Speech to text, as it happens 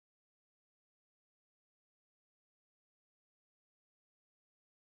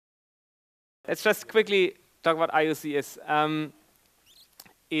Let's just quickly talk about IUC is.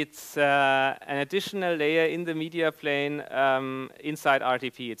 It's an additional layer in the media plane inside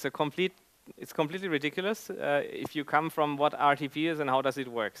RTP. It's completely ridiculous if you come from what RTP is and how does it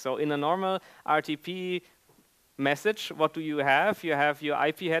work. So in a normal RTP message, what do you have? You have your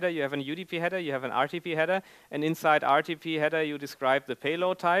IP header, you have an UDP header, you have an RTP header, and inside RTP header you describe the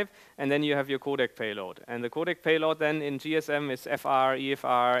payload type, and then you have your codec payload. And the codec payload then in GSM is FR,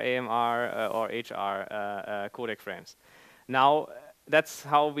 EFR, AMR, or HR codec frames. Now, that's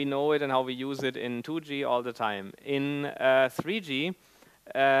how we know it and how we use it in 2G all the time. In 3G,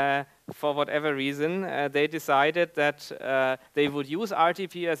 for whatever reason, they decided that they would use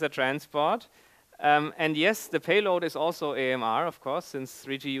RTP as a transport. And yes, the payload is also AMR, of course, since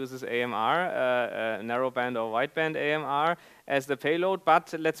 3G uses AMR, narrowband or wideband AMR as the payload,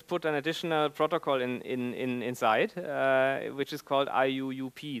 but let's put an additional protocol inside, which is called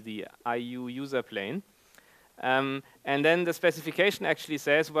IuUP, the IU user plane. And then the specification actually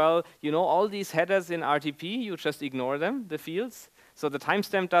says, well, you know, all these headers in RTP, you just ignore them, the fields. So the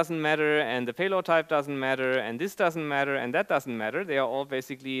timestamp doesn't matter, and the payload type doesn't matter, and this doesn't matter, and that doesn't matter. They are all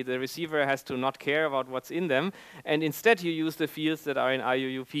basically, the receiver has to not care about what's in them, and instead you use the fields that are in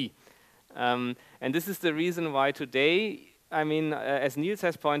IuUP. And this is the reason why today, I mean, as Niels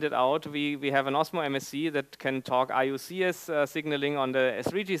has pointed out, we have an Osmo MSC that can talk IUCS signaling on the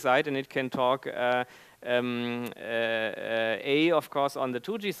 3G side, and it can talk A, of course, on the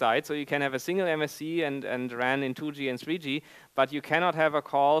 2G side, so you can have a single MSC and RAN in 2G and 3G, but you cannot have a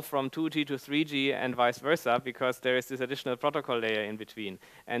call from 2G to 3G and vice versa, because there is this additional protocol layer in between.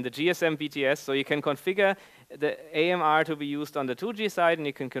 And the GSM BTS, so you can configure the AMR to be used on the 2G side, and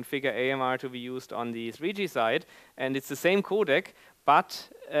you can configure AMR to be used on the 3G side, and it's the same codec, but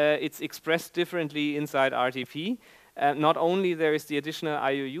it's expressed differently inside RTP. Not only there is the additional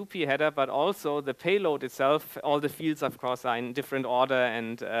IuUP header, but also the payload itself, all the fields, of course, are in different order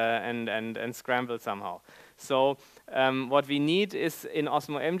and scrambled somehow. So what we need is, in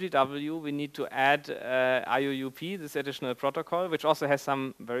Osmo MGW, we need to add IuUP, this additional protocol, which also has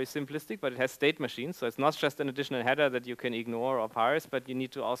some very simplistic, but it has state machines. So it's not just an additional header that you can ignore or parse, but you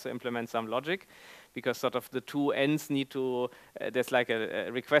need to also implement some logic, because sort of the two ends need to, there's like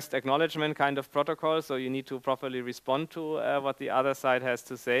a request acknowledgement kind of protocol, so you need to properly respond to what the other side has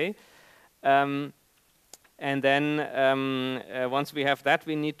to say. And then once we have that,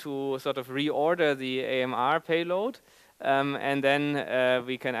 we need to sort of reorder the AMR payload, and then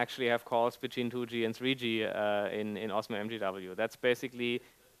we can actually have calls between 2G and 3G in Osmo MGW. That's basically...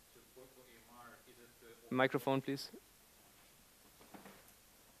 Microphone, please.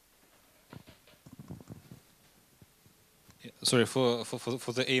 Sorry, for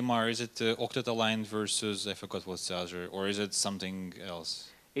the AMR, is it octet aligned versus, I forgot what's the other, or is it something else?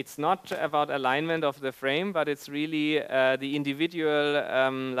 It's not about alignment of the frame, but it's really the individual,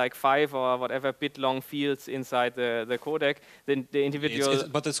 like 5 or whatever bit long fields inside the codec. The individual.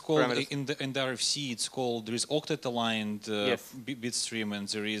 But it's called in the RFC. It's called, there is octet aligned yes. bit stream, and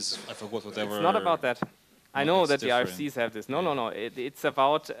there is, I forgot whatever. It's not about that. I know that different. The RFCs have this. No. It's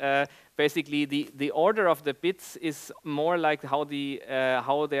about basically the order of the bits is more like how they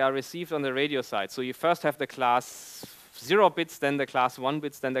are received on the radio side. So you first have the class 0 bits, then the class 1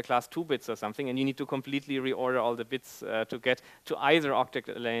 bits, then the class 2 bits or something, and you need to completely reorder all the bits to get to either octet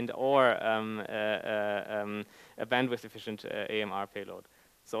aligned or a bandwidth efficient AMR payload.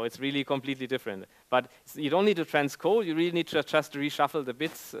 So it's really completely different. But you don't need to transcode, you really need to just reshuffle the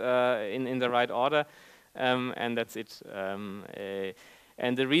bits in the right order. And that's it.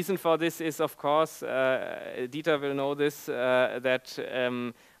 And the reason for this is, of course, Dieter will know this, that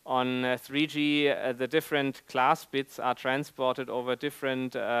on 3G, the different class bits are transported over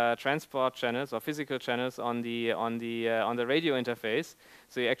different transport channels or physical channels on the radio interface.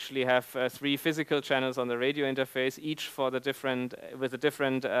 So you actually have 3 physical channels on the radio interface, each for the different with a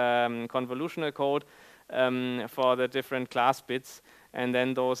different convolutional code for the different class bits. And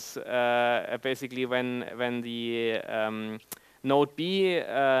then those basically, when the node B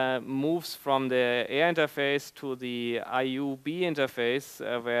moves from the air interface to the IuB interface,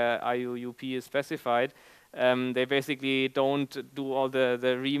 where IuUP is specified, they basically don't do all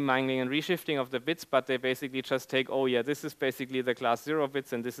the remangling and reshifting of the bits, but they basically just take, oh yeah, this is basically the class 0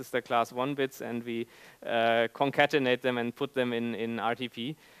 bits and this is the class 1 bits, and we concatenate them and put them in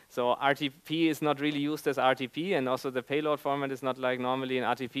RTP. So RTP is not really used as RTP, and also the payload format is not like normally in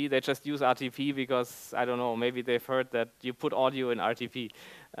RTP. They just use RTP because, I don't know, maybe they've heard that you put audio in RTP.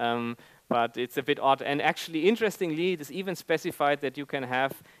 But it's a bit odd. And actually, interestingly, it is even specified that you can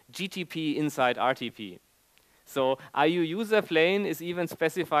have GTP inside RTP. So IU user plane is even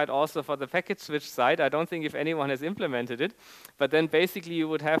specified also for the packet switch side. I don't think if anyone has implemented it, but then basically you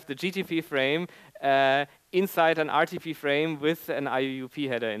would have the GTP frame inside an RTP frame with an IuUP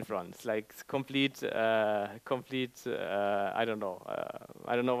header in front. It's like complete, I don't know.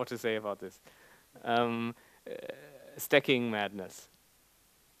 I don't know what to say about this. Stacking madness.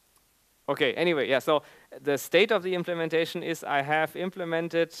 Okay, anyway, yeah, so the state of the implementation is I have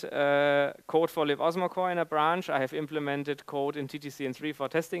implemented code for libosmocore in a branch, I have implemented code in TTCN3 for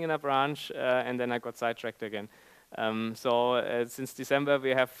testing in a branch, and then I got sidetracked again. Since December we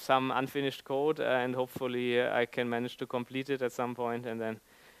have some unfinished code, and hopefully I can manage to complete it at some point, and then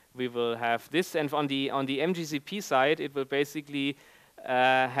we will have this. And on the MGCP side, it will basically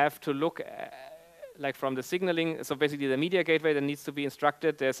have to look like from the signaling, so basically the media gateway that needs to be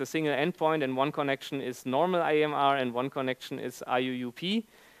instructed, there's a single endpoint and one connection is normal AMR and one connection is IuUP.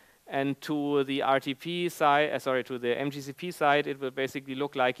 And to the RTP side, to the MGCP side, it will basically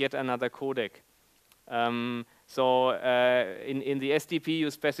look like yet another codec. In the SDP you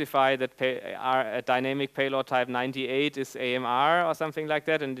specify that a dynamic payload type 98 is AMR or something like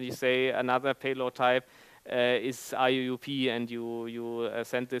that, and you say another payload type is IuUP, and you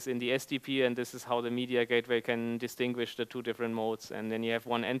send this in the SDP, and this is how the media gateway can distinguish the two different modes. And then you have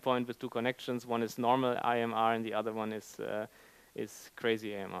one endpoint with two connections. One is normal AMR, and the other one is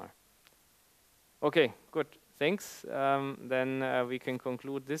crazy AMR. Okay, good. Thanks. Then we can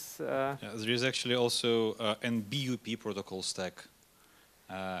conclude this. Yeah, there is actually also an BUP protocol stack,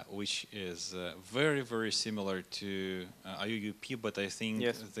 which is very, very similar to IuUP, but I think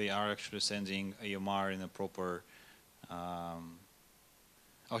they are actually sending AMR in a proper.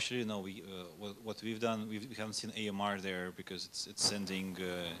 Actually, no. What we've done, we haven't seen AMR there because it's sending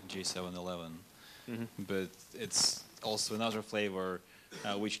J711, but it's also another flavor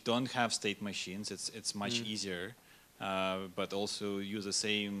which don't have state machines. It's much easier. But also use the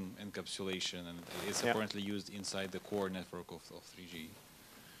same encapsulation, and it's apparently used inside the core network of 3G.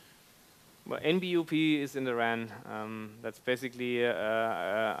 Well, NBUP is in the RAN. That's basically,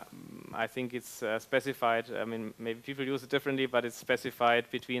 I think it's specified. I mean, maybe people use it differently, but it's specified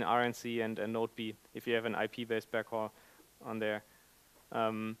between RNC and Node B if you have an IP-based backhaul on there.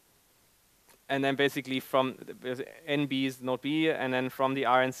 And then basically from NB is Node B, and then from the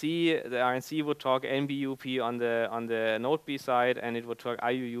RNC would talk NBUP on the Node B side, and it would talk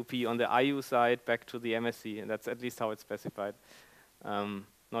IuUP on the IU side back to the MSC, and that's at least how it's specified.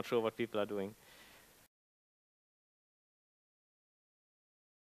 Not sure what people are doing.